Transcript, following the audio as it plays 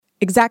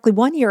Exactly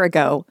 1 year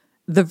ago,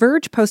 The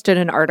Verge posted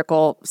an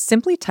article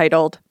simply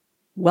titled,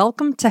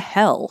 "Welcome to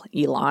Hell,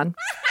 Elon."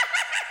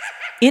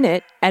 In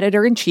it,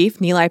 editor-in-chief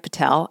Nilay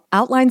Patel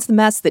outlines the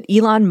mess that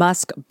Elon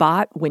Musk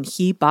bought when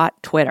he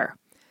bought Twitter.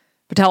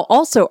 Patel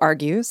also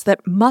argues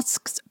that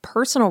Musk's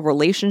personal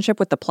relationship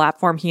with the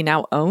platform he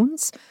now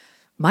owns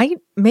might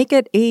make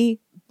it a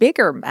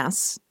bigger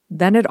mess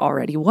than it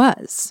already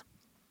was.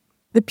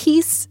 The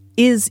piece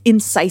is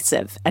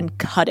incisive and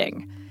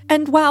cutting,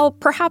 and while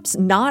perhaps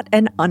not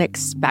an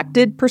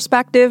unexpected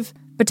perspective,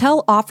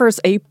 Patel offers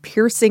a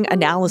piercing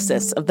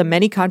analysis of the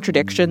many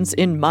contradictions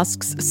in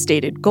Musk's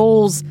stated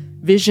goals,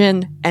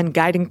 vision, and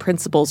guiding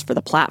principles for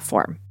the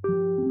platform.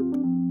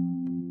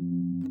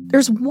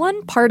 There's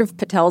one part of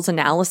Patel's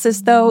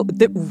analysis, though,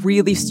 that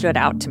really stood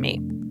out to me.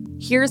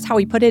 Here's how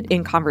he put it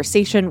in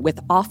conversation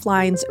with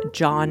Offline's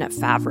Jon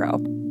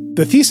Favreau.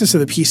 The thesis of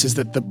the piece is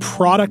that the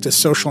product a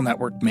social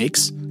network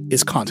makes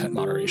is content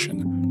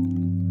moderation.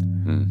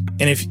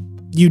 And if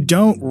you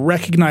don't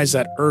recognize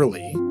that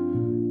early,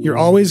 you're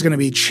always going to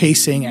be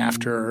chasing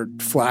after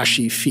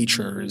flashy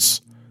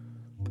features,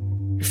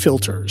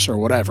 filters, or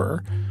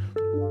whatever,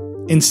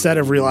 instead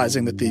of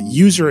realizing that the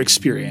user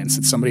experience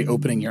that somebody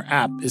opening your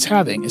app is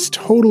having is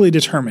totally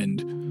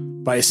determined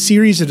by a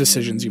series of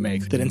decisions you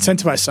make that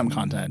incentivize some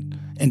content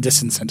and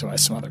disincentivize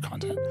some other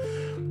content.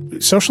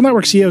 Social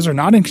network CEOs are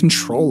not in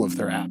control of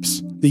their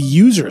apps. The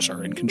users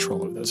are in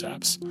control of those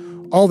apps.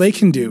 All they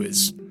can do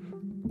is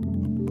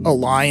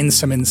align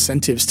some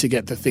incentives to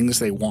get the things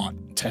they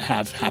want to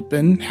have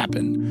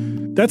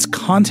happen. That's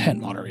content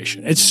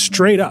moderation. It's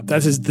straight up.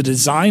 That is the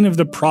design of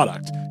the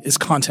product is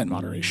content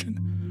moderation.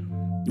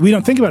 We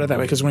don't think about it that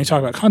way because when we talk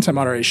about content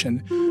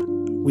moderation,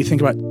 we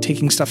think about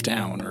taking stuff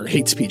down or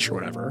hate speech or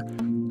whatever.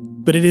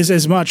 But it is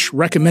as much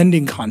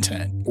recommending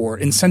content or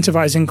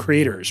incentivizing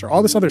creators or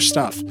all this other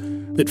stuff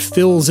that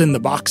fills in the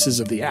boxes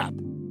of the app.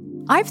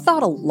 I've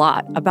thought a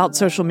lot about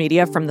social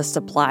media from the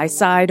supply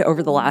side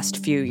over the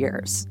last few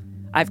years.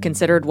 I've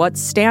considered what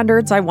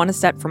standards I want to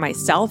set for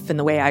myself in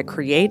the way I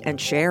create and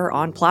share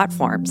on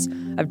platforms.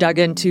 I've dug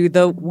into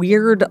the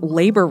weird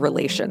labor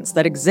relations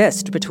that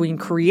exist between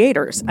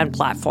creators and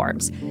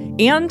platforms.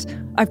 And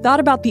I've thought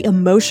about the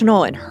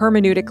emotional and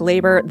hermeneutic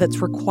labor that's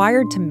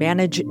required to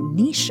manage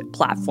niche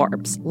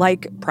platforms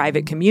like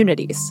private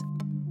communities.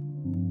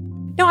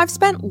 Now, I've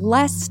spent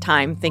less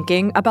time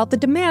thinking about the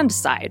demand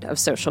side of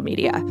social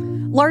media,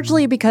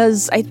 largely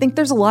because I think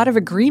there's a lot of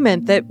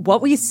agreement that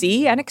what we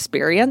see and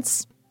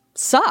experience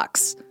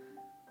sucks.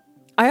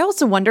 I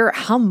also wonder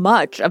how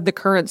much of the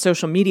current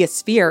social media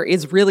sphere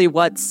is really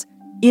what's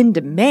in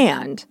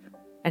demand,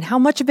 and how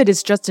much of it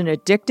is just an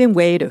addicting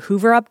way to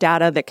hoover up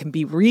data that can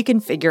be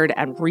reconfigured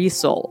and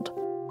resold.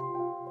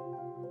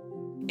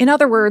 In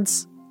other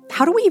words,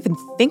 how do we even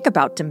think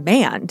about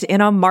demand in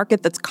a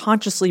market that's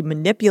consciously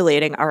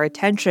manipulating our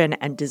attention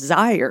and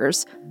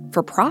desires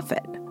for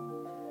profit?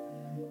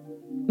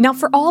 Now,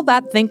 for all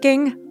that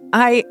thinking,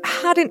 I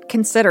hadn't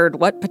considered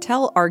what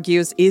Patel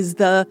argues is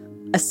the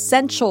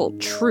essential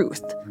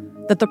truth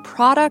that the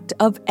product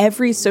of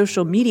every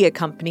social media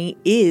company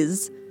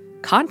is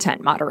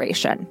content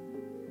moderation.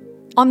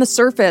 On the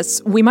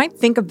surface, we might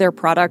think of their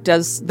product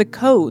as the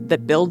code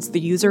that builds the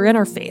user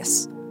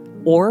interface,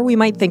 or we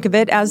might think of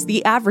it as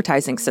the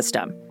advertising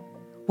system.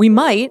 We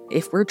might,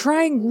 if we're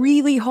trying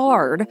really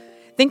hard,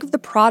 think of the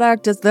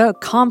product as the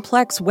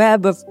complex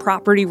web of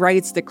property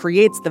rights that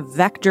creates the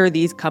vector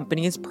these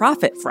companies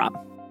profit from.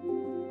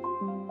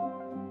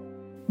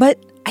 But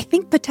I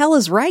think Patel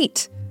is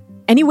right.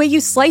 Any way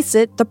you slice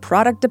it, the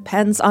product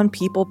depends on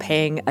people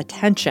paying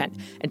attention.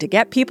 And to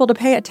get people to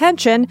pay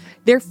attention,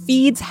 their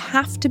feeds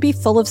have to be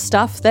full of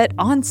stuff that,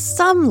 on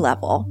some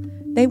level,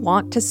 they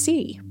want to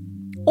see.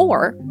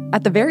 Or,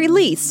 at the very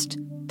least,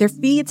 their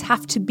feeds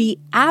have to be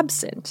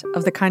absent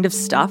of the kind of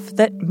stuff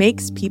that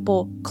makes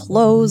people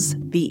close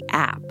the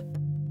app.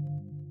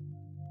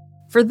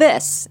 For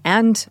this,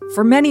 and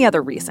for many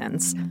other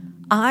reasons,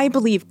 I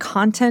believe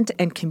content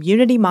and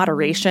community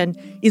moderation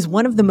is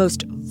one of the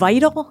most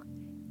vital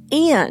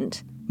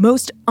and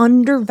most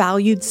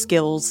undervalued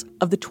skills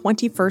of the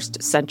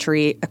 21st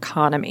century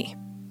economy.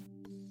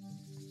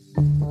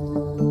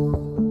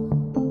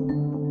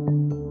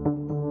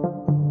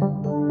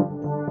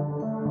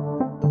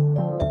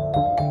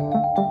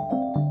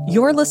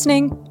 You're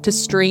listening to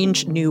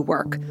Strange New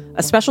Work,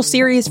 a special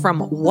series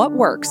from What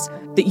Works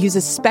that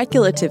uses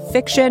speculative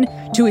fiction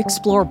to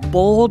explore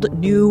bold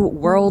new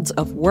worlds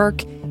of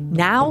work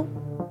now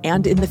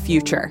and in the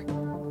future.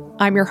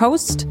 I'm your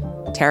host,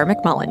 Tara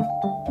McMullen.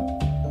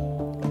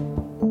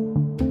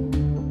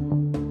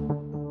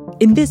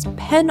 In this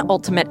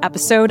penultimate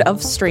episode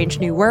of Strange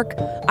New Work,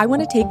 I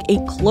want to take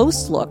a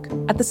close look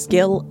at the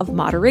skill of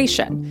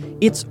moderation,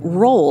 its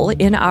role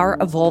in our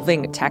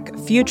evolving tech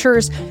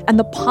futures, and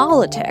the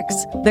politics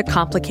that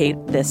complicate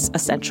this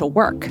essential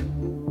work.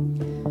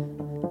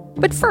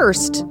 But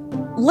first,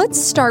 let's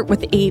start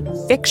with a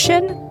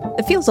fiction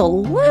that feels a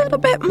little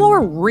bit more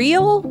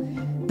real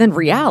than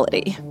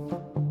reality.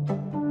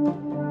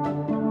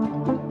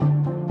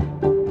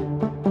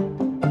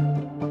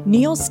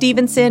 Neal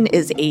Stephenson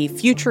is a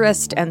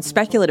futurist and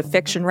speculative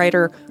fiction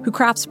writer who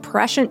crafts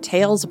prescient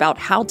tales about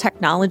how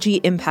technology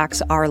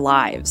impacts our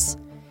lives.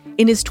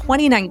 In his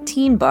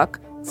 2019 book,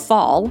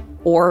 Fall,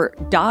 or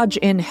Dodge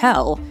in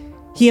Hell,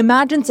 he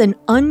imagines an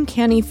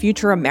uncanny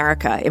future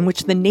America in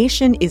which the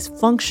nation is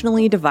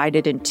functionally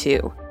divided in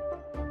two.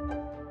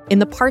 In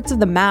the parts of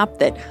the map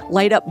that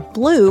light up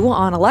blue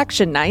on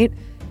election night,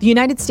 the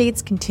United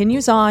States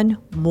continues on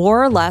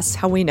more or less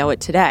how we know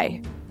it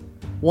today.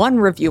 One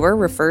reviewer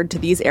referred to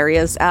these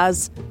areas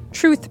as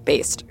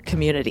truth-based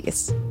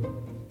communities.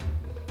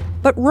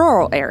 But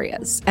rural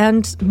areas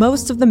and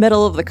most of the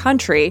middle of the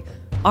country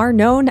are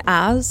known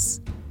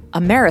as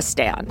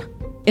Ameristan.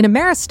 In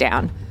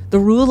Ameristan, the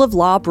rule of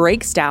law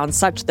breaks down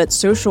such that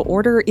social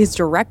order is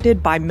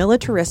directed by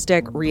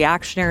militaristic,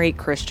 reactionary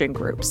Christian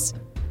groups.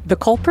 The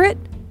culprit?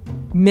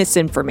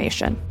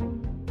 Misinformation.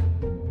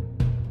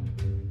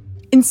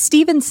 In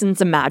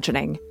Stevenson's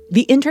imagining,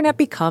 the internet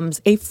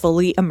becomes a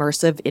fully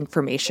immersive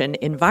information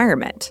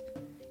environment.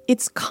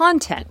 It's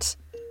content,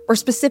 or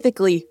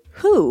specifically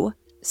who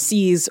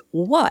sees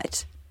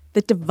what,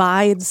 that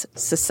divides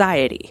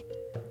society.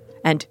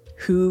 And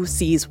who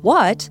sees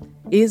what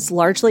is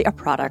largely a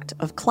product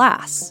of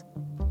class.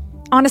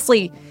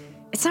 Honestly,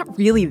 it's not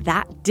really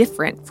that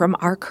different from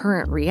our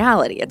current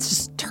reality. It's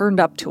just turned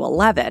up to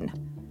 11.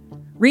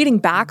 Reading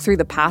back through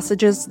the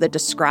passages that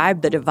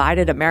describe the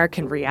divided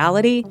American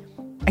reality,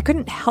 I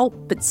couldn't help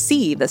but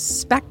see the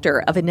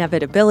specter of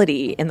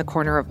inevitability in the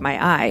corner of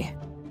my eye.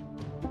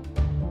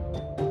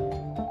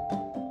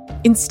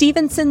 In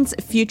Stevenson's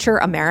future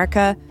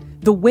America,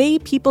 the way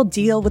people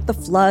deal with the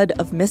flood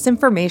of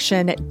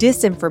misinformation,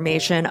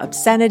 disinformation,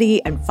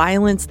 obscenity, and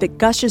violence that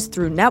gushes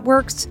through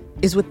networks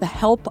is with the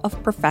help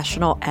of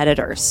professional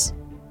editors.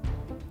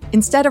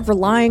 Instead of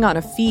relying on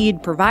a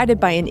feed provided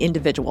by an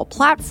individual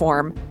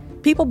platform,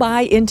 people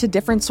buy into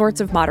different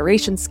sorts of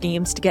moderation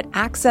schemes to get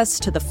access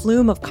to the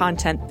flume of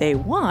content they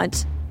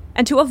want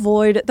and to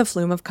avoid the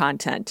flume of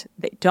content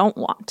they don't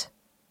want.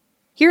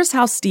 Here's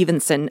how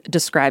Stevenson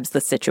describes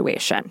the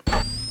situation.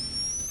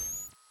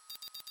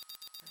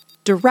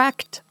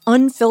 Direct,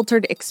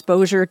 unfiltered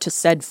exposure to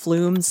said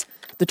flumes,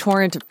 the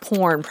torrent of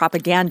porn,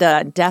 propaganda,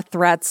 and death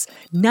threats,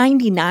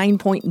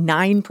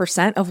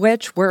 99.9% of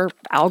which were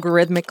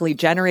algorithmically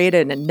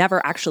generated and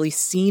never actually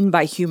seen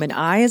by human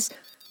eyes,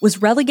 was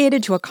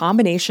relegated to a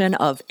combination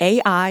of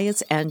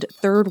AIs and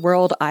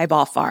third-world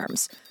eyeball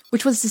farms,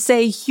 which was to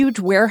say huge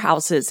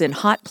warehouses in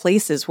hot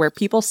places where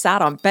people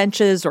sat on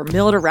benches or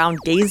milled around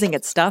gazing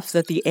at stuff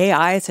that the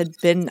AIs had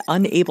been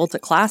unable to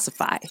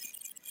classify.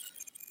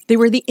 They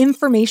were the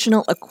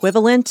informational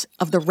equivalent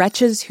of the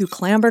wretches who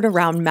clambered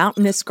around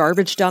mountainous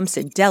garbage dumps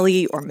in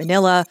Delhi or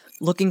Manila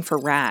looking for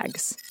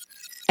rags.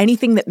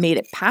 Anything that made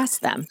it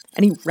past them,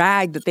 any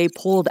rag that they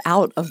pulled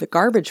out of the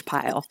garbage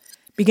pile,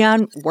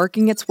 began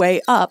working its way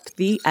up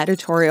the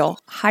editorial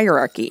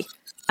hierarchy,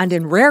 and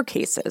in rare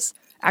cases,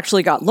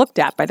 actually got looked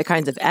at by the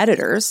kinds of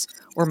editors,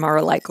 or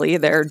more likely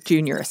their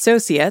junior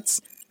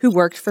associates, who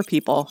worked for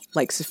people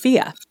like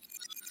Sophia.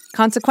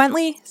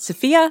 Consequently,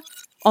 Sophia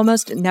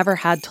almost never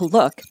had to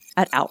look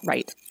at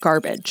outright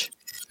garbage.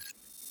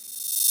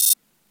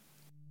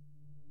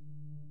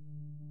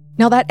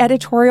 Now, that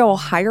editorial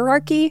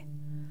hierarchy,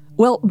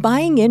 well,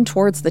 buying in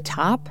towards the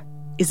top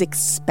is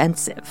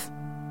expensive.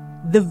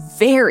 The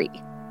very,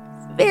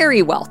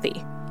 very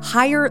wealthy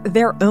hire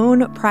their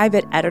own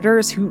private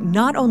editors who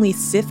not only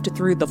sift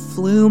through the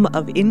flume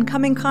of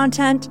incoming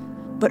content,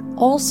 but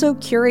also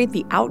curate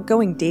the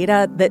outgoing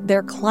data that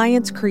their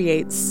clients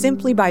create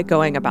simply by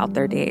going about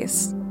their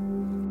days.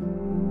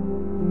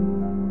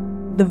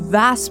 The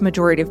vast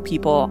majority of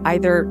people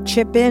either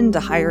chip in to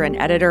hire an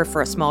editor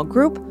for a small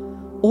group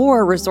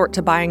or resort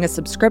to buying a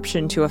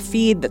subscription to a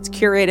feed that's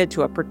curated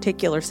to a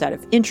particular set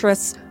of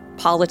interests,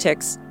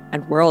 politics,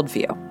 and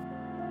worldview.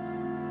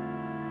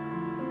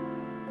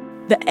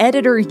 The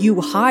editor you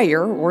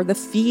hire or the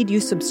feed you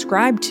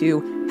subscribe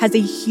to has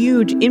a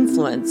huge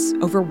influence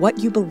over what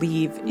you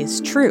believe is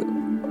true.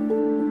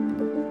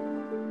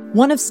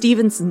 One of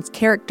Stevenson's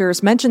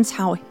characters mentions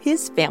how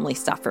his family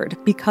suffered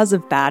because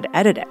of bad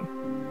editing.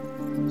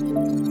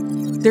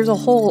 There's a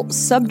whole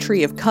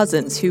subtree of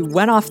cousins who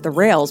went off the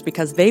rails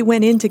because they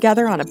went in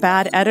together on a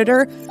bad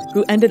editor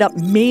who ended up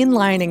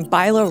mainlining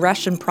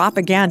Byelorussian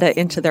propaganda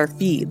into their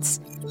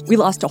feeds. We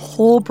lost a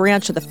whole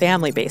branch of the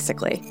family,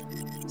 basically.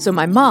 So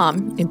my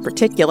mom, in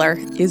particular,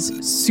 is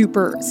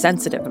super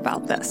sensitive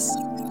about this.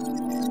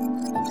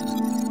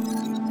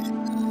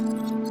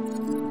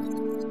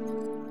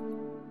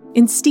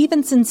 In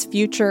Stevenson's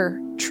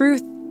future,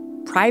 truth,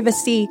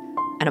 privacy,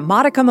 and a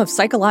modicum of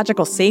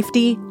psychological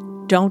safety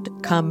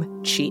don't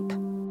come cheap.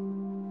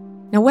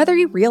 Now, whether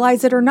you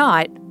realize it or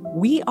not,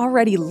 we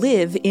already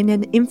live in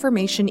an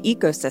information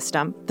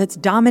ecosystem that's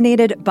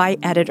dominated by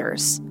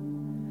editors.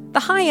 The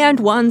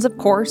high-end ones, of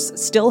course,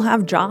 still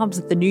have jobs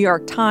at the New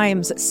York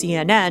Times,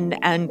 CNN,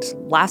 and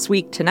Last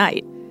Week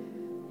Tonight.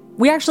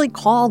 We actually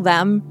call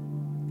them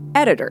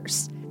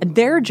editors, and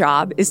their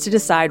job is to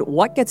decide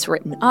what gets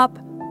written up,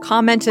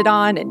 commented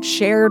on, and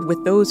shared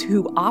with those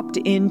who opt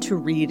in to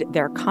read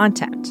their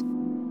content.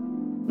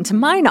 And to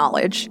my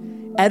knowledge,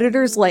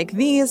 editors like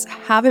these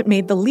haven't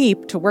made the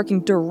leap to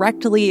working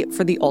directly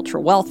for the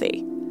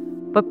ultra-wealthy.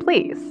 But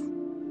please,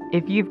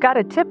 if you've got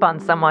a tip on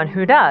someone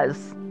who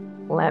does,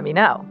 let me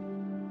know.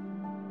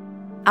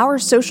 Our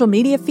social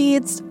media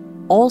feeds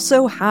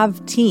also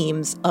have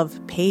teams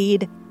of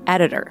paid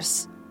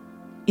editors.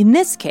 In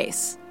this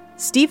case,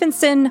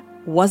 Stevenson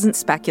wasn't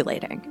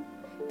speculating.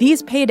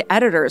 These paid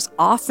editors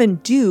often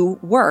do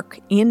work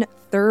in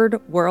third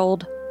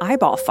world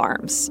eyeball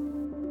farms.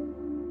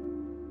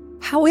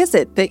 How is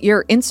it that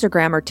your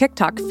Instagram or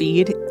TikTok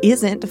feed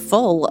isn't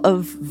full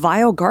of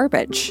vile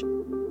garbage?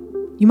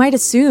 You might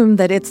assume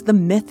that it's the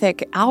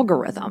mythic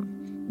algorithm.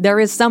 There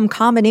is some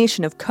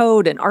combination of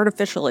code and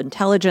artificial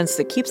intelligence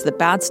that keeps the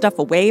bad stuff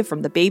away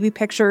from the baby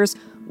pictures,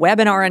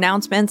 webinar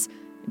announcements,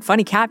 and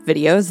funny cat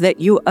videos that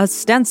you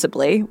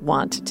ostensibly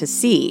want to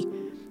see.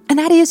 And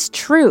that is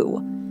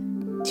true,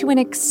 to an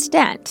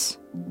extent.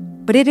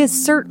 But it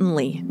is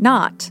certainly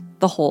not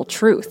the whole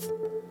truth.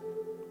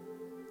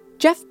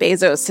 Jeff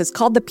Bezos has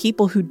called the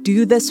people who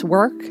do this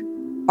work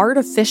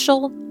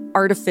artificial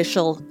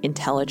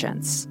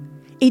intelligence.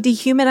 A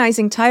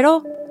dehumanizing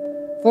title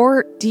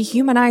for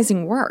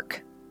dehumanizing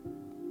work.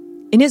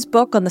 In his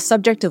book on the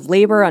subject of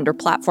labor under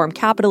platform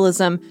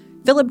capitalism,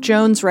 Philip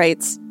Jones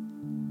writes,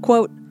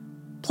 quote,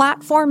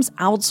 "Platforms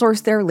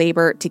outsource their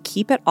labor to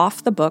keep it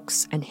off the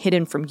books and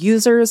hidden from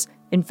users,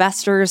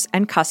 investors,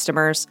 and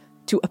customers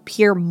to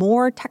appear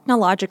more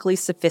technologically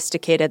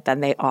sophisticated than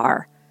they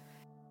are.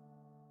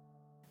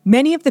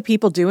 Many of the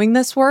people doing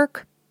this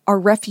work are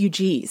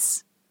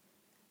refugees.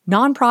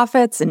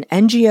 Nonprofits and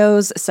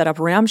NGOs set up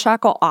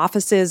ramshackle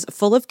offices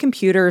full of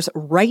computers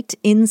right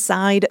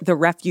inside the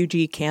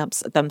refugee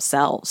camps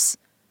themselves.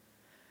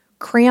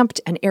 Cramped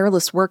and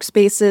airless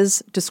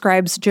workspaces,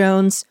 describes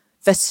Jones,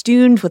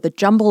 festooned with a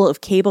jumble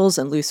of cables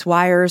and loose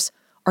wires,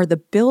 are the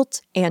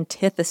built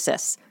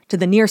antithesis to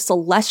the near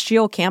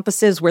celestial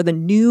campuses where the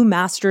new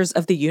masters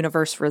of the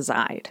universe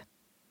reside.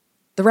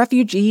 The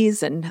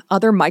refugees and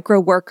other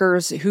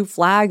micro-workers who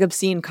flag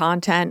obscene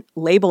content,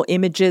 label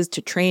images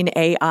to train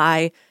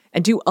AI,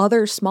 and do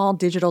other small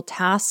digital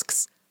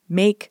tasks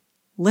make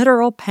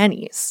literal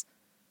pennies,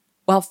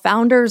 while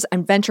founders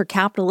and venture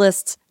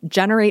capitalists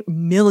generate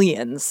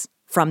millions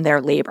from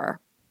their labor.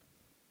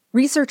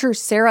 Researcher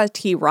Sarah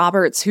T.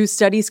 Roberts, who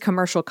studies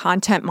commercial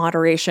content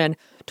moderation,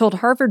 told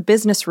Harvard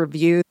Business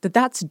Review that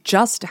that's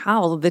just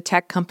how the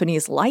tech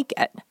companies like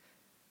it.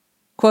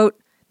 Quote,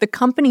 "The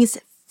companies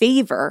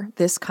favor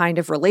this kind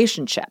of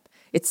relationship.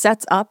 It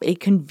sets up a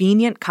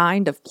convenient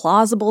kind of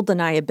plausible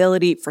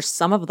deniability for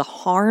some of the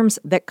harms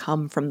that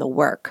come from the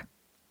work."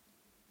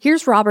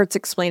 Here's Roberts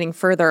explaining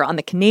further on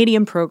the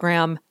Canadian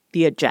program,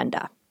 The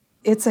Agenda.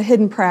 It's a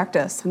hidden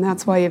practice, and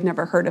that's why you've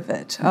never heard of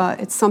it.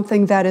 It's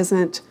something that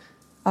isn't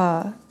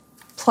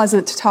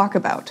pleasant to talk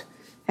about.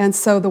 And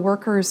so the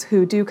workers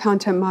who do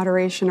content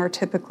moderation are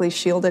typically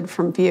shielded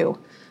from view.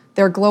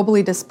 They're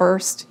globally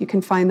dispersed. You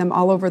can find them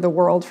all over the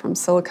world, from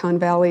Silicon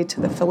Valley to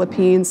the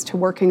Philippines to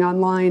working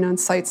online on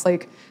sites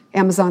like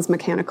Amazon's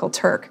Mechanical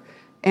Turk.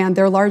 And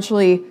they're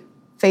largely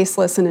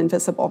faceless and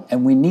invisible.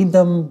 And we need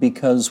them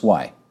because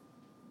why?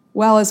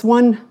 Well, as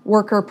one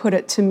worker put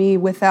it to me,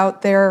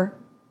 without their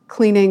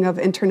cleaning of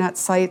internet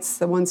sites,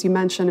 the ones you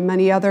mentioned and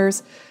many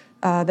others,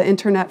 the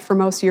internet for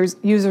most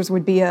users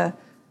would be a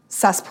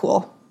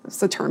cesspool. That's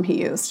the term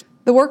he used.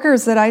 The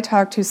workers that I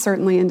talked to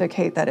certainly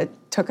indicate that it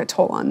took a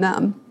toll on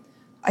them.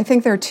 I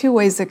think there are two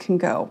ways it can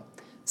go.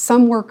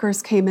 Some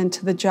workers came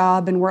into the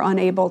job and were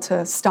unable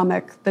to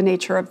stomach the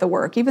nature of the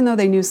work, even though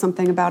they knew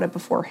something about it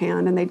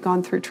beforehand and they'd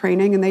gone through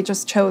training, and they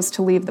just chose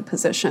to leave the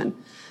position.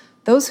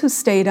 Those who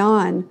stayed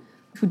on,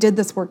 who did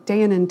this work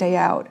day in and day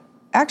out,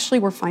 actually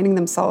were finding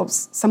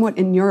themselves somewhat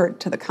inured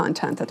to the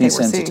content that they were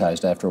seeing.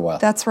 Desensitized after a while.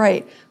 That's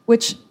right,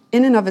 which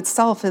in and of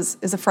itself is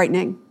a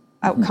frightening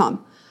outcome.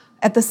 Mm-hmm.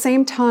 At the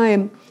same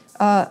time,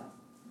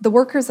 the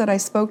workers that I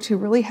spoke to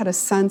really had a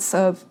sense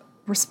of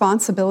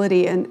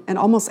responsibility and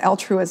almost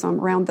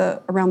altruism around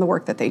the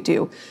work that they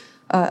do.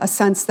 A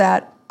sense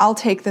that I'll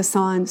take this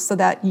on so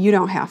that you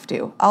don't have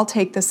to. I'll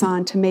take this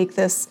on to make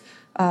this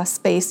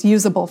space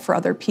usable for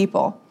other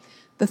people.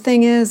 The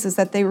thing is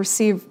that they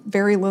receive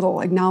very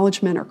little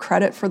acknowledgement or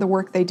credit for the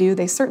work they do.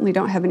 They certainly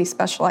don't have any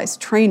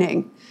specialized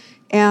training,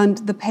 and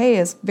the pay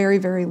is very,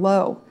 very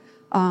low.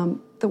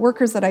 The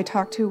workers that I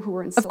talked to who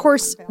were in... Of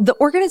course, the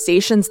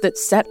organizations that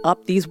set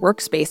up these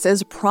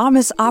workspaces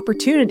promise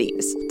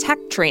opportunities, tech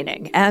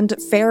training, and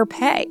fair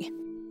pay.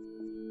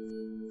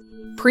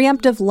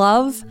 Preemptive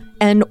Love,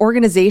 an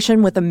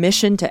organization with a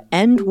mission to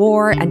end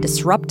war and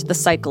disrupt the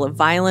cycle of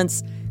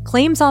violence,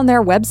 claims on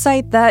their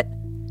website that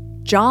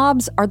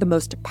jobs are the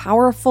most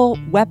powerful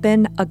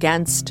weapon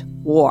against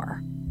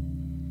war.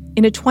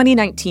 In a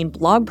 2019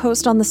 blog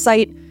post on the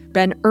site,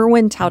 Ben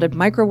Irwin touted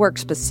microwork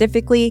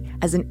specifically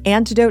as an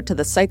antidote to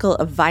the cycle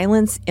of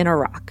violence in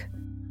Iraq.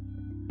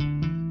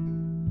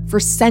 For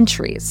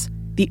centuries,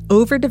 the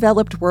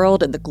overdeveloped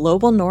world in the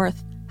global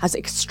north has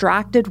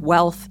extracted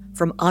wealth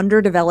from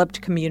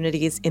underdeveloped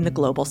communities in the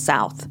global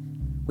south.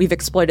 We've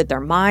exploited their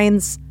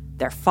mines,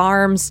 their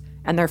farms,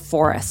 and their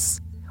forests.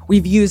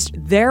 We've used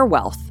their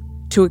wealth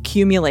to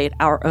accumulate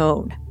our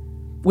own.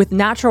 With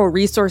natural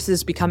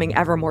resources becoming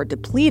ever more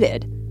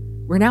depleted,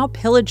 we're now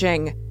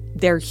pillaging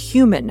their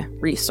human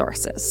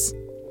resources.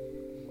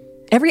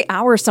 Every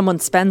hour someone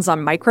spends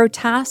on micro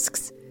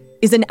tasks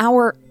is an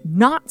hour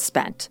not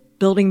spent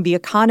building the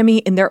economy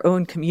in their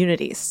own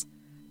communities.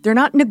 They're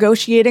not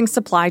negotiating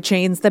supply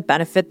chains that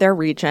benefit their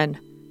region.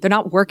 They're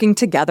not working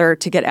together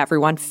to get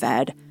everyone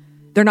fed.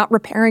 They're not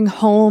repairing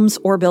homes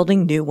or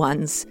building new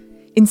ones.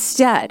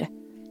 Instead,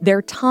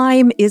 their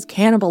time is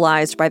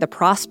cannibalized by the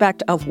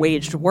prospect of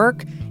waged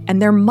work,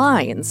 and their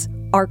minds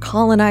are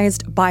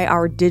colonized by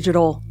our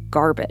digital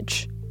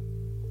garbage.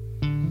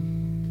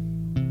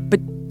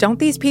 But don't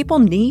these people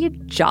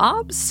need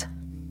jobs?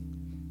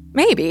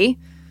 Maybe.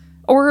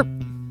 Or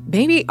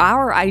maybe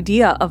our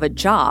idea of a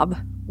job,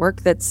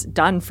 work that's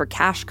done for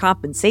cash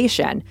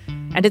compensation,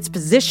 and its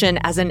position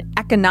as an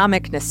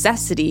economic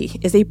necessity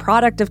is a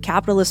product of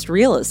capitalist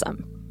realism.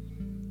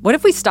 What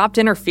if we stopped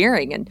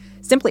interfering and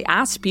simply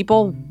asked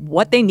people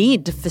what they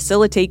need to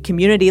facilitate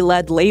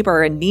community-led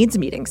labor and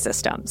needs-meeting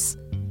systems?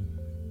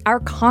 Our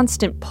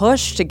constant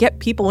push to get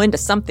people into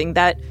something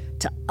that,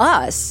 to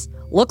us,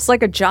 looks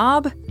like a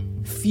job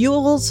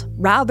fuels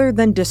rather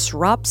than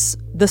disrupts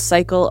the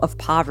cycle of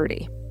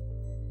poverty.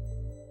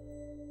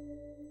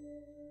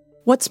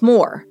 What's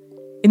more,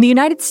 in the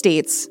United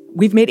States,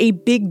 we've made a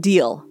big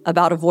deal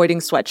about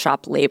avoiding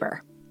sweatshop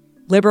labor.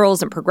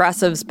 Liberals and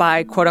progressives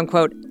buy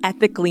quote-unquote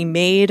ethically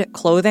made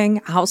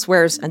clothing,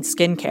 housewares, and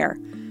skincare.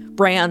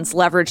 Brands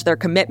leverage their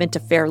commitment to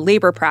fair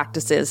labor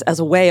practices as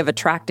a way of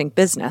attracting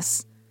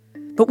business.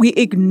 But we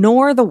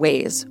ignore the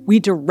ways we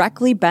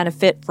directly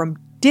benefit from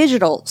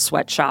digital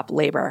sweatshop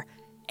labor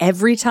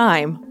every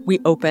time we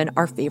open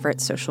our favorite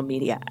social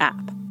media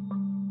app.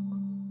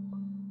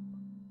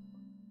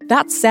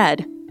 That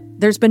said,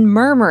 there's been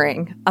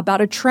murmuring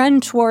about a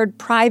trend toward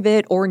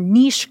private or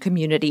niche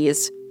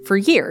communities for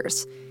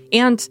years,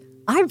 and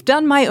I've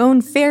done my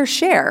own fair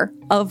share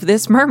of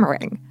this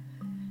murmuring.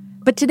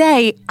 But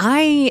today,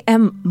 I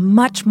am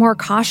much more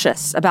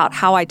cautious about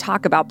how I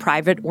talk about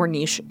private or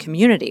niche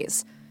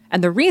communities.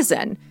 And the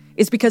reason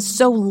is because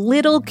so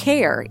little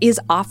care is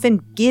often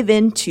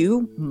given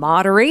to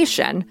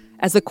moderation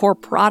as the core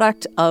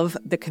product of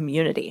the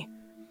community.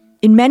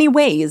 In many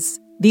ways,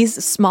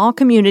 these small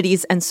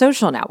communities and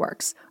social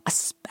networks,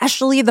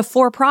 especially the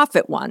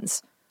for-profit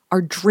ones,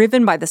 are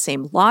driven by the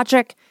same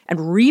logic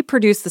and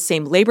reproduce the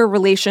same labor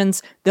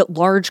relations that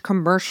large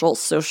commercial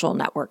social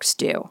networks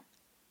do.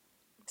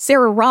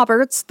 Sarah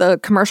Roberts, the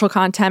commercial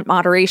content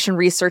moderation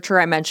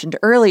researcher I mentioned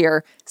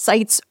earlier,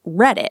 cites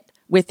Reddit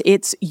with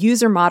its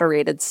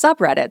user-moderated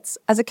subreddits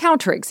as a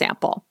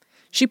counterexample.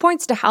 She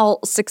points to how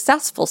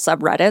successful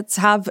subreddits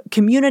have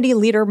community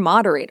leader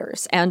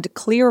moderators and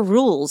clear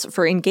rules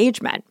for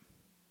engagement.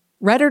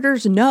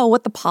 Redditors know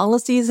what the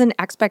policies and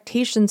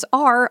expectations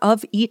are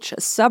of each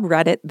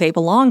subreddit they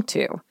belong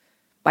to.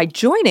 By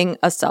joining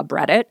a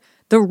subreddit,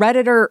 the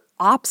Redditor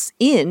opts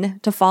in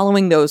to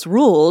following those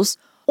rules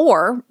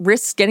or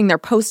risks getting their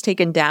post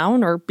taken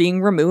down or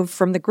being removed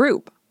from the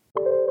group.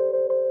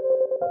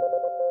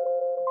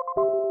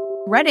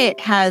 Reddit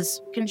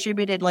has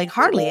contributed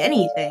hardly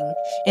anything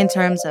in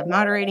terms of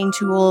moderating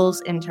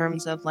tools, in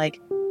terms of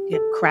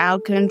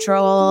crowd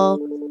control.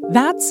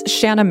 That's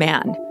Shanna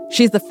Mann.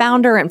 She's the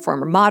founder and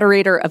former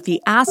moderator of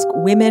the Ask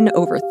Women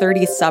Over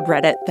 30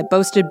 subreddit that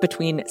boasted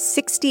between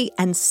 60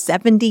 and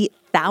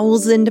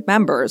 70,000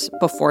 members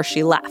before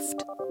she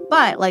left.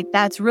 But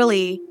that's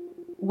really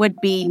would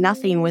be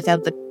nothing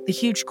without the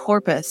huge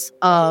corpus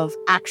of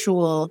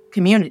actual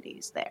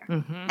communities there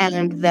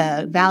and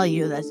the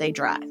value that they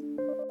drive.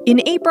 In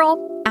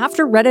April,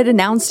 after Reddit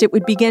announced it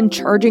would begin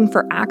charging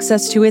for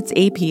access to its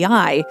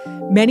API,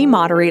 many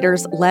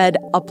moderators led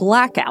a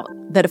blackout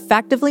that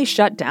effectively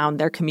shut down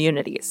their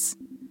communities.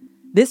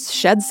 This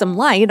sheds some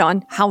light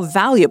on how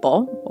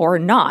valuable or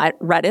not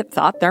Reddit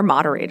thought their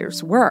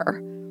moderators were.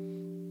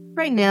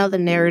 Right now, the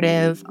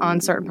narrative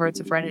on certain parts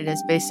of Reddit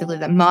is basically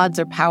that mods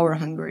are power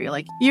hungry.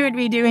 You would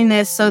be doing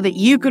this so that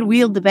you could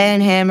wield the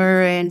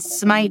banhammer and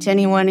smite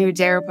anyone who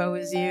dare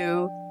oppose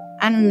you.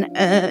 And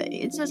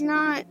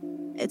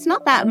it's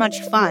not that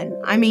much fun.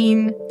 I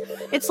mean,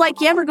 it's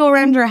you ever go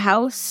around your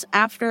house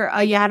after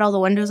you had all the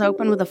windows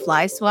open with a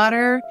fly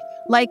swatter?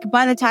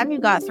 By the time you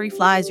got 3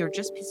 flies, you're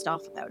just pissed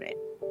off about it.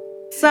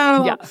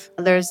 So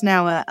There's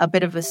now a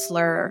bit of a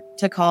slur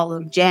to call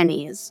them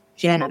janitors.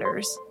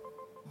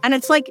 And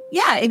it's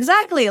yeah,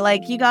 exactly.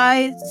 You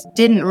guys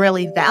didn't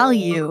really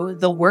value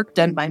the work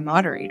done by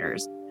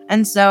moderators.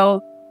 And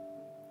so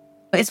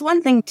it's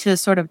one thing to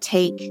sort of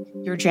take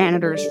your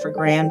janitors for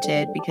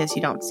granted because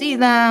you don't see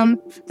them,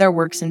 their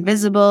work's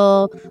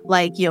invisible,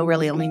 you'll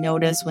really only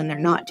notice when they're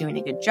not doing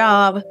a good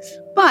job.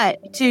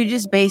 But to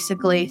just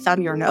basically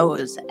thumb your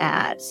nose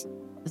at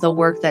the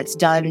work that's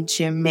done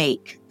to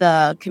make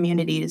the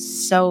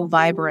communities so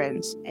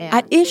vibrant.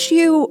 At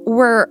issue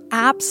were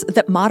apps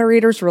that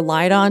moderators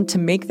relied on to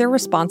make their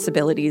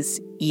responsibilities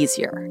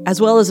easier,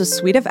 as well as a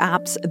suite of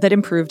apps that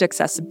improved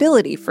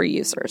accessibility for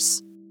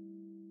users.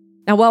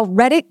 Now, while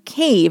Reddit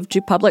caved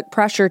to public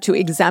pressure to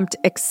exempt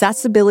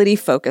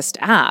accessibility-focused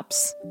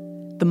apps,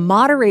 the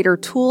moderator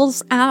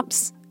tools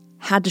apps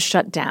had to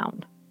shut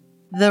down.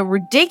 The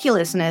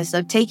ridiculousness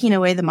of taking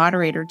away the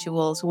moderator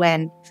tools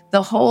when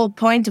the whole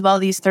point of all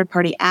these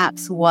third-party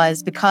apps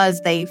was because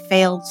they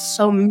failed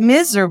so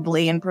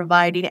miserably in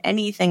providing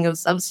anything of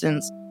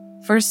substance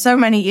for so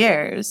many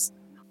years.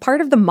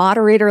 Part of the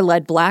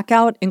moderator-led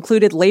blackout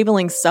included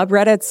labeling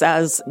subreddits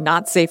as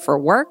not safe for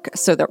work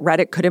so that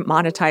Reddit couldn't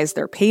monetize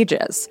their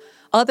pages.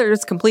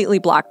 Others completely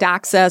blocked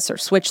access or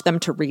switched them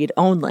to read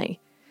only.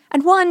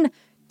 And one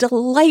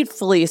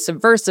delightfully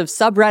subversive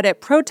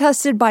subreddit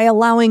protested by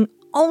allowing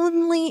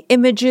only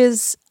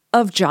images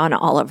of John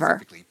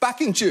Oliver. Back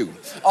in June,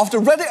 after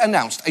Reddit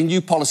announced a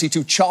new policy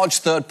to charge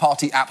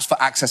third-party apps for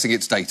accessing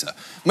its data,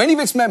 many of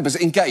its members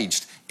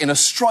engaged in a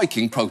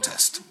striking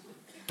protest.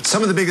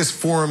 Some of the biggest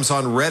forums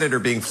on Reddit are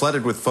being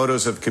flooded with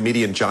photos of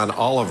comedian John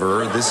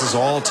Oliver. This is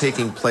all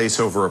taking place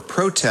over a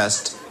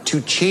protest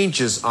to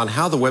changes on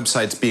how the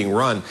website's being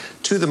run.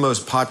 Two of the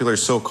most popular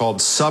so-called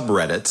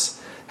subreddits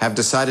have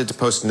decided to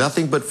post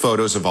nothing but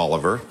photos of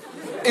Oliver.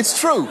 It's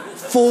true.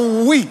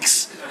 For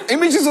weeks,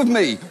 images of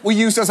me were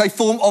used as a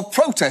form of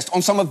protest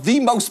on some of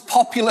the most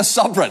popular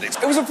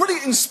subreddits. It was a pretty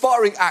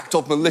inspiring act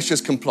of malicious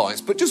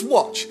compliance, but just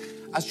watch.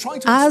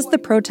 As the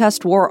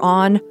protest wore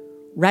on,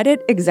 Reddit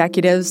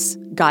executives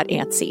got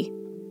antsy.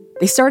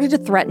 They started to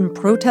threaten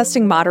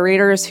protesting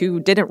moderators who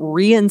didn't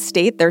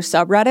reinstate their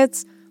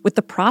subreddits with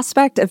the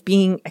prospect of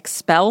being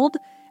expelled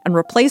and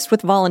replaced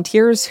with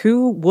volunteers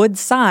who would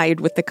side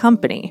with the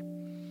company.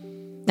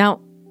 Now,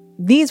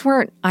 these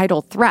weren't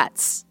idle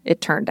threats,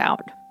 it turned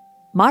out.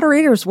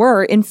 Moderators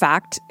were, in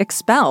fact,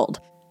 expelled,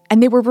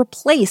 and they were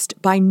replaced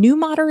by new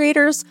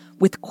moderators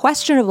with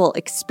questionable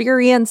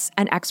experience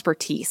and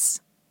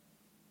expertise.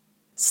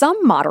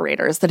 Some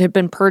moderators that had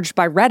been purged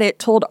by Reddit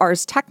told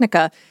Ars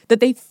Technica that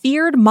they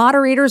feared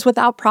moderators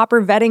without proper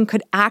vetting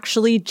could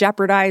actually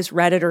jeopardize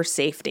Redditor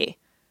safety.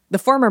 The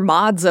former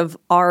mods of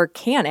R.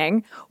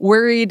 Canning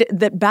worried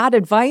that bad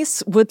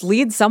advice would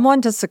lead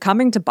someone to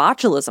succumbing to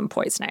botulism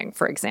poisoning,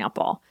 for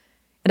example.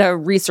 And a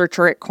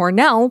researcher at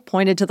Cornell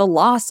pointed to the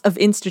loss of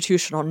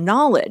institutional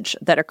knowledge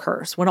that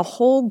occurs when a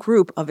whole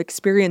group of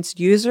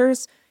experienced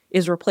users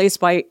is replaced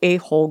by a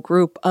whole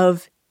group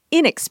of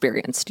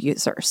inexperienced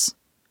users.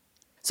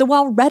 So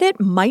while Reddit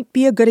might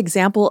be a good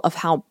example of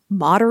how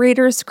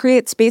moderators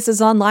create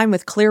spaces online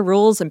with clear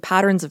rules and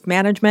patterns of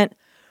management,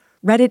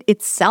 Reddit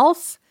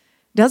itself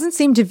doesn't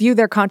seem to view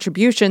their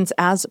contributions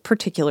as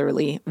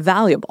particularly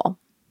valuable.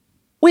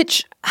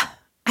 Which,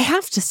 I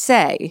have to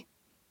say,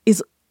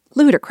 is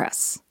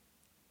ludicrous.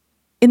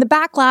 In the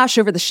backlash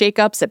over the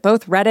shakeups at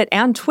both Reddit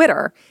and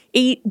Twitter,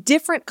 a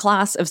different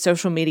class of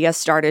social media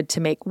started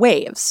to make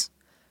waves.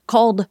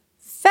 Called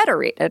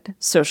federated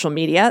social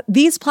media,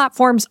 these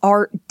platforms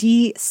are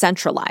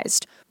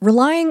decentralized,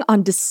 relying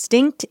on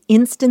distinct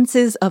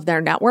instances of their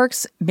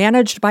networks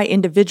managed by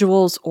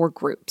individuals or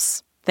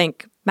groups.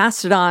 Think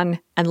Mastodon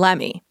and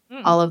Lemmy.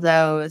 All of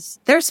those,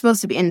 they're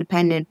supposed to be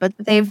independent, but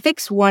they've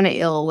fixed one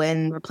ill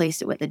and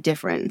replaced it with a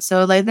different.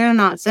 So they're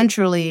not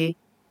centrally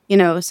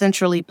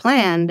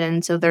planned,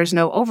 and so there's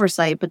no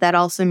oversight. But that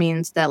also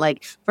means that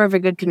for every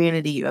good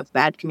community, you have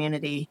bad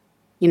community,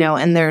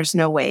 and there's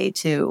no way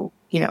to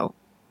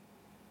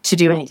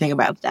do anything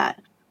about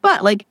that.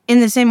 But in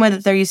the same way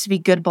that there used to be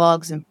good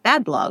blogs and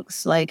bad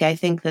blogs, I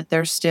think that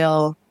there's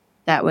still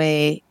that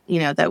way,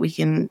 that we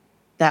can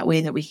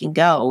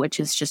go, which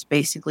is just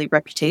basically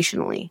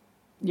reputationally.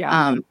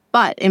 Yeah.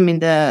 But I mean,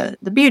 the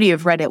beauty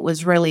of Reddit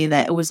was really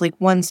that it was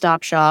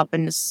one-stop shop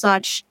and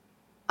such.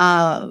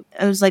 It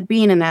was like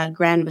being in a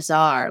grand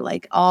bazaar.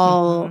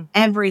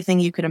 Everything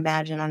you could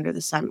imagine under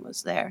the sun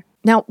was there.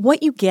 Now,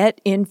 what you get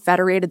in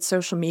federated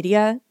social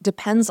media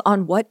depends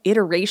on what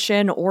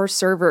iteration or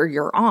server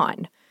you're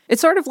on.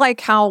 It's sort of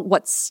like how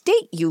what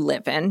state you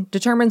live in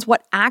determines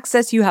what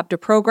access you have to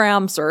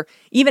programs or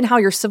even how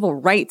your civil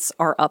rights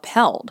are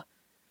upheld.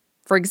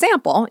 For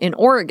example, in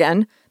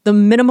Oregon, the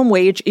minimum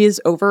wage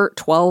is over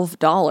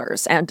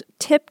 $12, and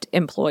tipped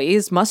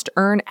employees must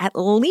earn at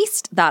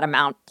least that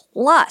amount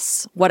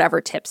plus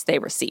whatever tips they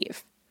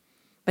receive.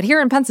 But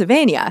here in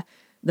Pennsylvania,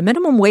 the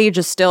minimum wage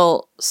is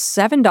still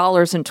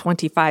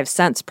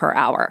 $7.25 per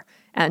hour,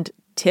 and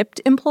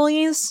tipped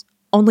employees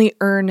only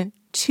earn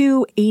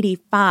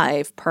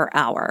 $2.85 per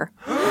hour,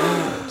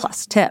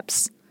 plus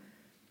tips.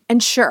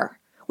 And sure,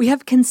 we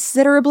have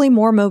considerably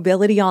more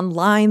mobility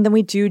online than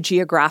we do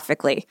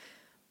geographically.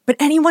 But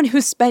anyone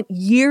who's spent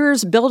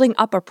years building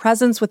up a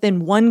presence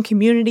within one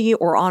community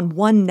or on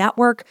one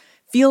network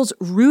feels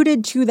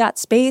rooted to that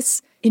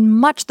space in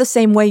much the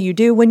same way you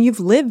do when you've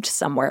lived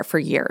somewhere for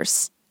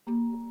years.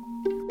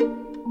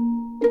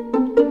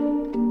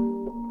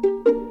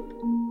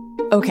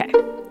 Okay,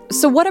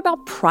 so what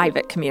about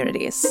private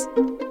communities?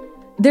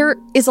 There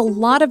is a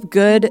lot of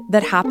good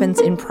that happens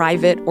in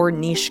private or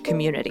niche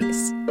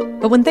communities.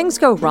 But when things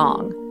go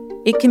wrong,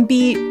 it can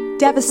be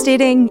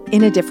devastating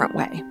in a different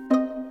way.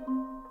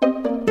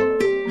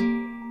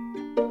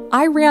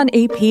 I ran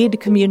a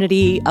paid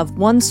community of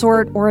one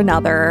sort or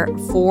another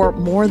for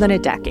more than a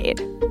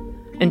decade.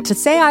 And to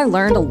say I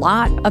learned a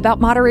lot about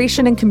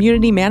moderation and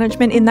community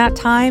management in that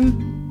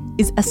time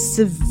is a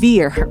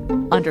severe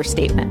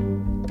understatement.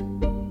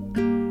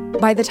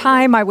 By the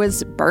time I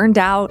was burned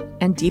out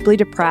and deeply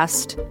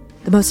depressed,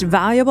 the most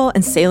valuable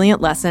and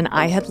salient lesson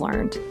I had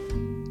learned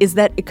is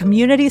that a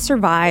community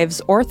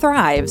survives or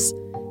thrives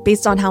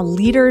based on how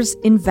leaders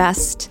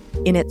invest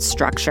in its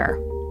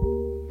structure.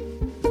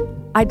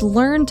 I'd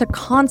learned to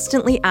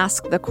constantly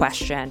ask the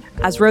question,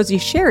 as Rosie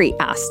Sherry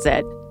asks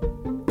it,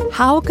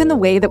 how can the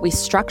way that we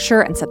structure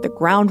and set the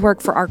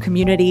groundwork for our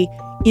community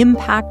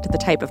impact the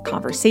type of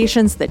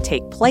conversations that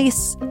take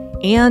place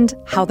and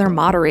how they're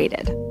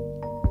moderated?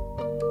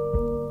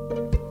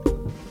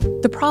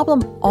 The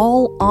problem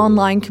all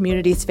online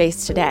communities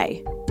face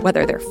today,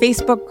 whether they're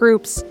Facebook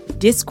groups,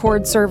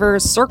 Discord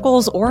servers,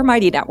 circles, or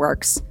mighty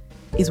networks,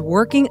 is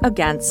working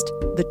against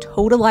the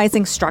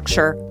totalizing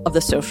structure of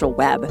the social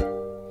web.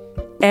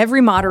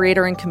 Every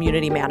moderator and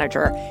community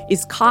manager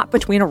is caught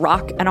between a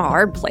rock and a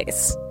hard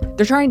place.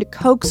 They're trying to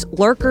coax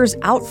lurkers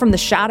out from the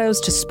shadows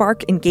to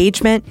spark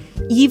engagement,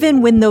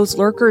 even when those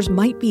lurkers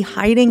might be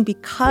hiding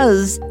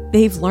because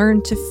they've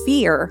learned to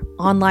fear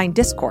online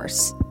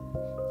discourse.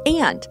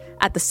 And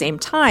at the same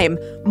time,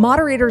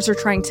 moderators are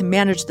trying to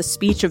manage the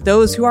speech of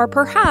those who are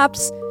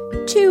perhaps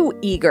too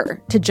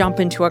eager to jump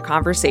into a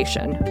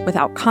conversation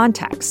without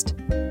context.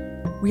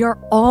 We are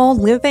all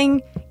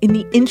living in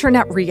the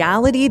internet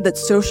reality that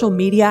social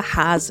media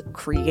has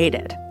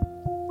created.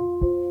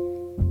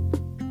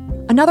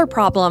 Another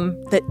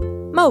problem that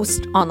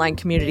most online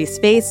communities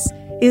face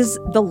is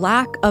the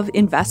lack of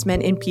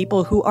investment in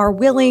people who are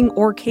willing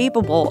or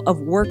capable of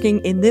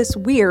working in this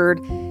weird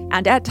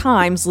and at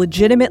times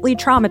legitimately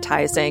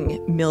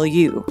traumatizing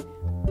milieu.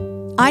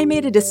 I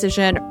made a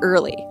decision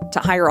early to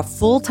hire a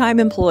full-time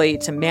employee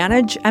to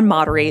manage and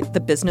moderate the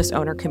business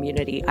owner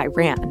community I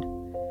ran.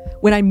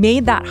 When I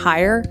made that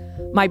hire,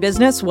 my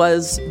business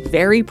was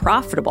very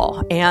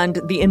profitable and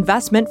the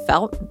investment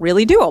felt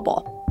really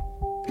doable.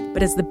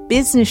 But as the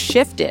business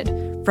shifted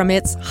from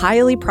its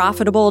highly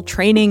profitable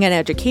training and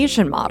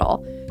education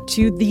model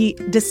to the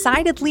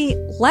decidedly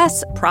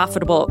less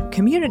profitable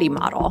community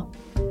model,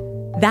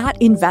 that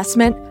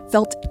investment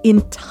felt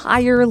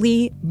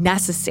entirely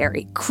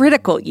necessary,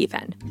 critical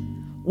even,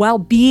 while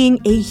being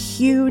a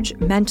huge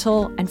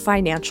mental and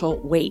financial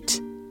weight.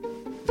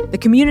 The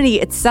community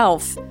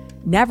itself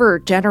never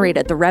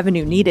generated the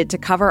revenue needed to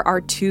cover our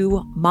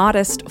two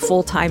modest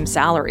full-time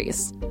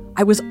salaries.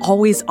 I was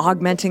always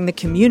augmenting the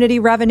community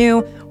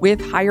revenue with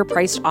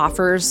higher-priced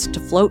offers to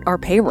float our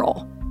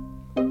payroll.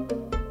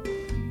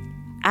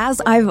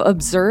 As I've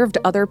observed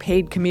other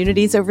paid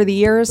communities over the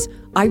years,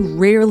 I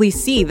rarely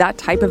see that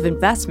type of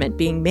investment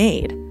being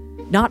made.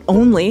 Not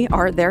only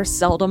are there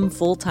seldom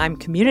full-time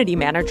community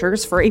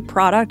managers for a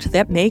product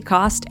that may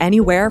cost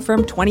anywhere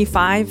from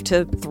 $25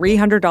 to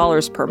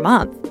 $300 per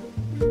month,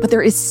 but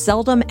there is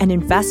seldom an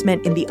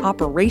investment in the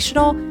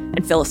operational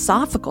and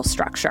philosophical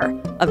structure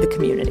of the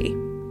community.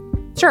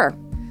 Sure,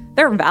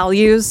 there are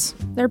values,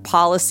 there are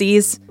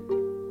policies.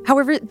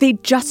 However, they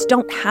just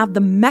don't have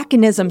the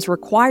mechanisms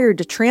required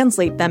to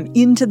translate them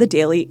into the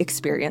daily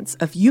experience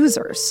of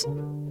users.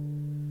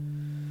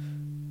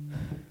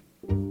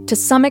 To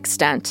some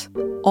extent,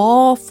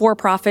 all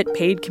for-profit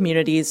paid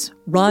communities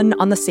run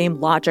on the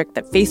same logic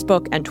that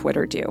Facebook and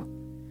Twitter do.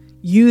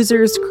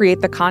 Users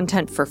create the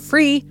content for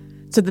free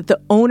so that the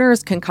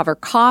owners can cover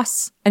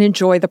costs and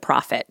enjoy the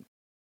profit.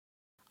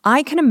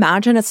 I can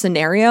imagine a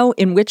scenario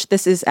in which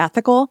this is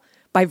ethical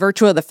by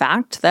virtue of the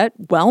fact that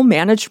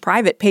well-managed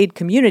private paid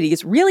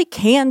communities really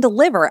can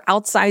deliver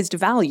outsized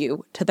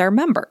value to their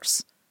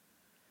members.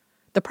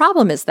 The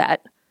problem is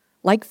that,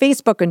 like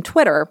Facebook and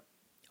Twitter,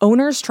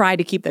 owners try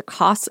to keep the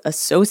costs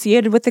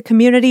associated with the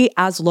community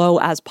as low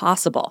as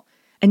possible.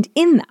 And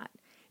in that,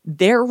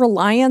 their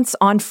reliance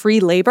on free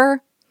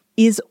labor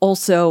is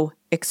also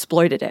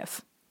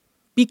exploitative.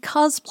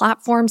 Because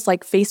platforms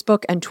like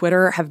Facebook and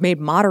Twitter have made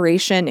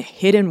moderation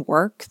hidden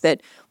work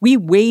that we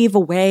wave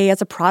away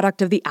as a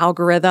product of the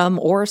algorithm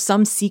or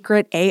some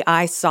secret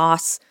AI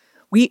sauce,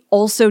 we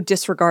also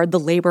disregard the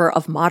labor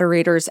of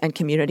moderators and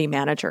community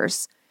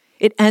managers.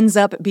 It ends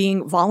up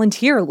being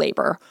volunteer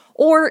labor,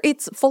 or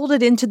it's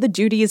folded into the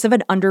duties of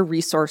an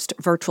under-resourced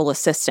virtual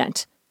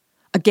assistant.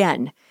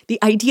 Again, the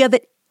idea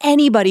that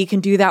anybody can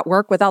do that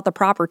work without the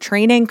proper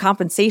training,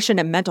 compensation,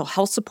 and mental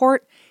health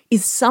support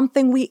is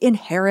something we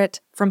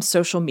inherit from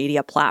social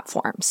media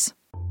platforms.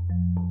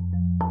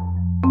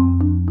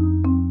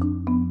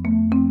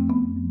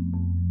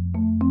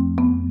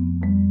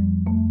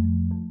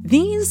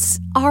 These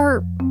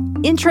are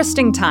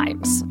interesting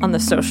times on the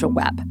social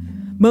web.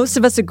 Most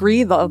of us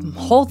agree the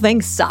whole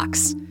thing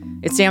sucks.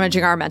 It's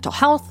damaging our mental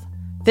health,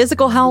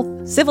 physical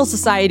health, civil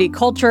society,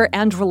 culture,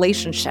 and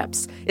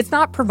relationships. It's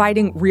not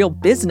providing real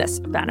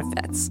business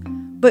benefits.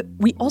 But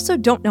we also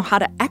don't know how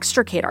to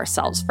extricate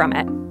ourselves from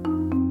it.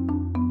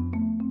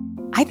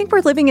 I think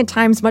we're living in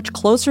times much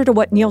closer to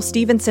what Neal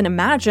Stephenson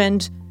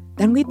imagined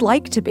than we'd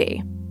like to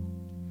be.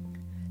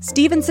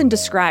 Stevenson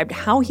described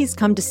how he's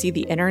come to see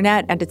the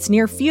internet and its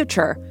near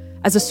future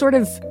as a sort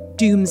of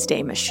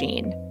doomsday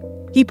machine.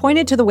 He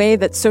pointed to the way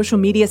that social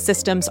media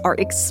systems are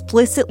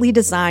explicitly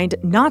designed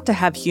not to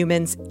have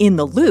humans in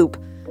the loop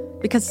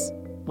because,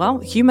 well,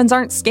 humans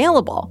aren't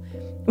scalable,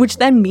 which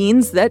then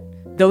means that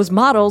those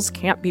models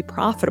can't be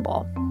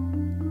profitable.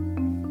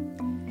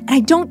 And I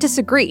don't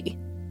disagree,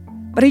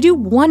 but I do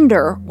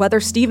wonder whether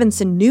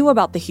Stevenson knew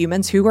about the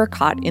humans who were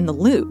caught in the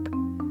loop.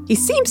 He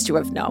seems to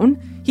have known.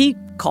 He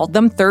called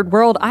them third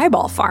world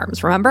eyeball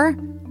farms, remember?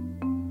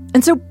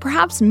 And so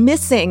perhaps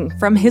missing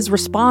from his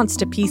response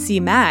to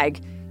PC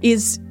Mag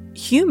is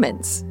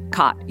humans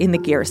caught in the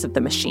gears of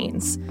the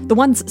machines, the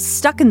ones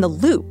stuck in the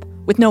loop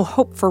with no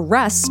hope for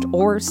rest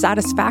or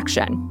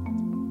satisfaction.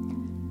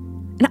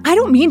 And I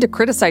don't mean to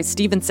criticize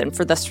Stevenson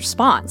for this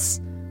response.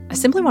 I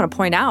simply want to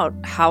point out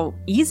how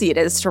easy it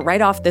is to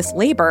write off this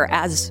labor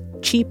as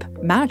cheap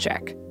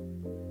magic.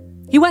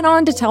 He went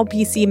on to tell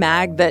PC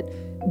Mag that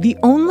the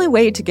only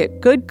way to get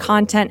good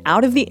content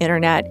out of the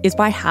internet is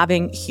by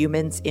having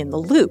humans in the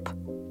loop.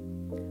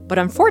 But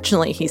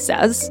unfortunately, he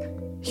says,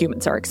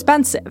 humans are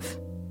expensive.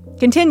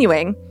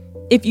 Continuing,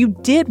 if you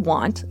did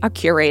want a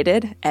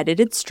curated,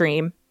 edited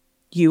stream,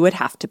 you would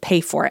have to pay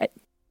for it.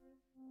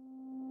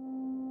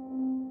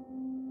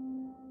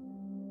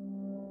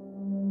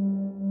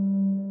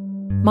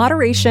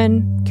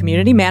 Moderation,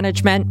 community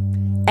management,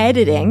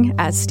 editing,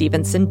 as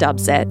Stevenson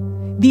dubs it,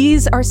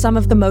 these are some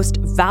of the most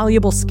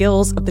valuable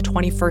skills of the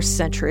 21st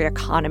century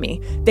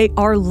economy. They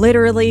are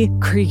literally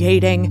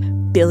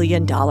creating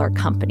billion-dollar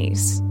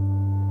companies.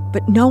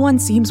 But no one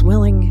seems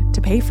willing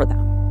to pay for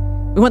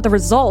them. We want the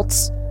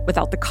results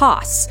without the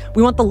costs.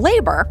 We want the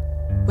labor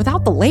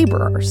without the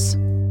laborers.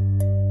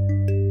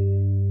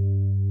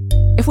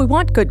 If we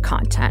want good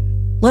content,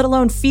 let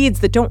alone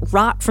feeds that don't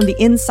rot from the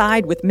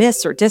inside with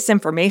mis or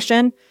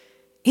disinformation,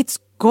 it's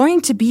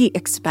going to be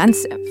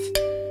expensive.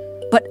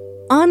 But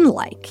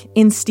unlike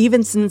in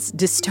Stevenson's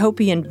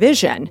dystopian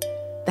vision,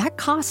 that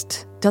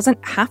cost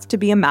doesn't have to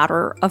be a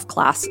matter of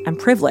class and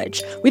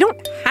privilege. We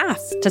don't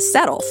have to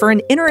settle for an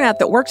internet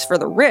that works for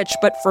the rich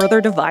but further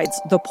divides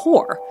the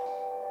poor.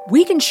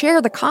 We can share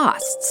the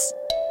costs.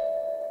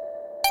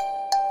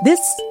 This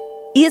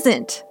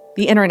isn't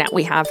the internet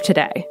we have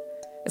today.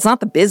 It's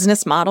not the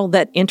business model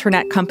that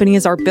internet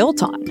companies are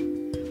built on.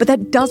 But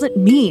that doesn't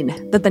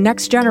mean that the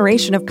next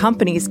generation of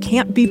companies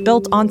can't be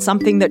built on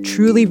something that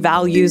truly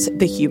values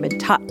the human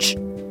touch.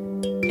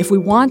 If we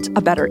want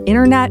a better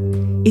internet,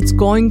 it's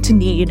going to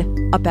need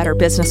a better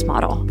business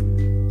model.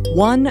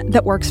 One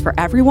that works for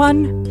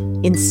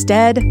everyone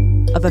instead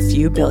of a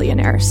few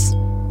billionaires.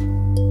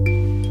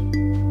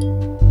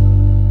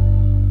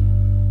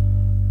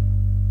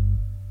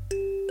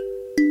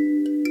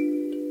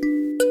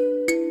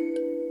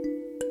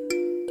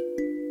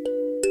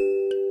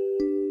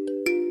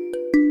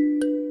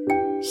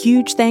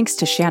 Huge thanks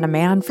to Shanna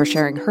Mann for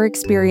sharing her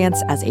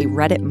experience as a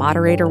Reddit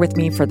moderator with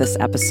me for this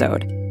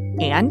episode.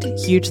 And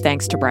huge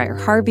thanks to Briar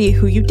Harvey,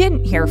 who you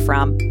didn't hear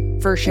from,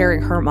 for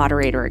sharing her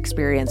moderator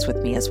experience with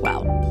me as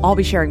well. I'll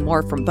be sharing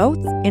more from both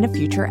in a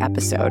future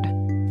episode.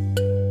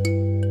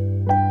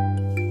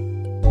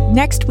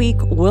 Next week,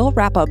 we'll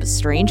wrap up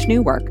Strange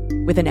New Work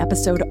with an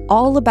episode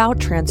all about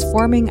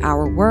transforming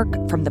our work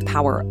from the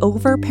power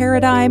over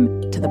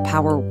paradigm to the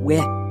power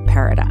with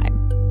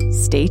paradigm.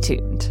 Stay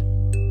tuned.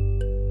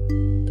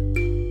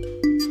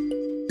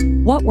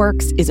 What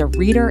Works is a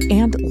reader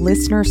and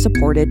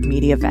listener-supported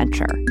media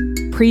venture.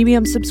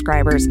 Premium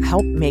subscribers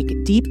help make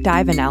deep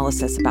dive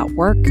analysis about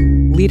work,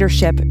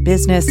 leadership,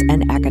 business,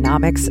 and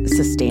economics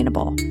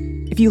sustainable.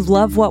 If you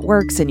love What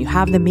Works and you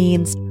have the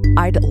means,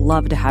 I'd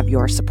love to have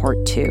your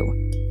support too.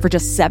 For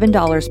just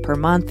 $7 per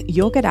month,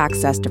 you'll get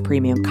access to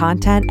premium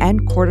content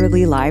and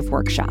quarterly live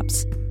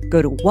workshops.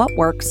 Go to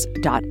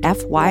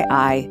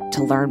whatworks.fyi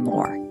to learn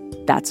more.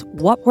 That's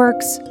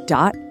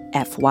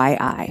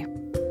whatworks.fyi.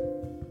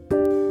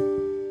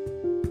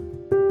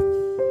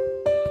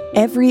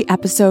 Every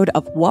episode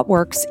of What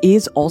Works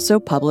is also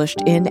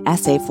published in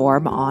essay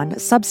form on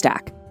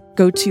Substack.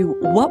 Go to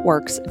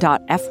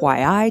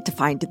whatworks.fyi to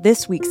find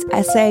this week's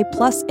essay,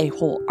 plus a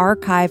whole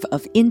archive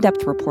of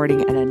in-depth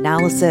reporting and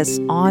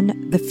analysis on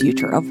the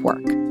future of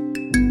work.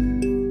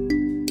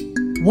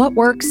 What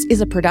Works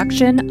is a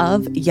production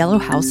of Yellow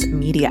House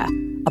Media,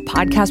 a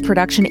podcast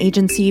production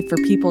agency for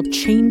people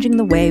changing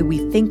the way we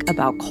think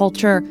about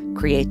culture,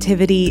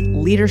 creativity,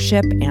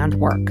 leadership, and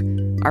work.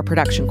 Our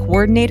production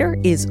coordinator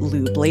is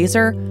Lou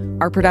Blazer.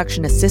 Our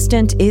production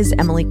assistant is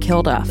Emily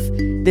Kilduff.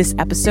 This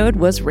episode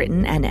was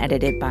written and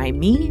edited by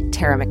me,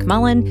 Tara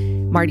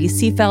McMullen. Marty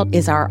Seafelt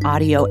is our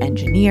audio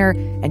engineer,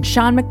 and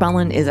Sean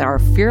McMullen is our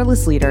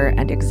fearless leader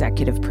and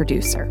executive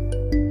producer.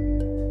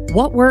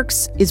 What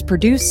Works is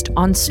produced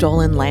on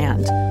stolen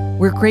land.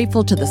 We're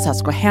grateful to the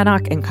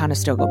Susquehannock and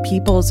Conestoga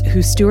peoples who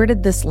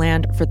stewarded this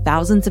land for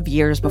thousands of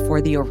years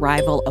before the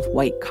arrival of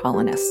white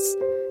colonists.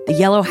 The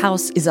Yellow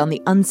House is on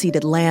the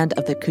unceded land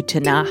of the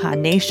Ktunaxa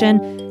Nation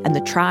and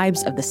the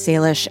tribes of the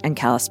Salish and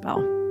Kalispel.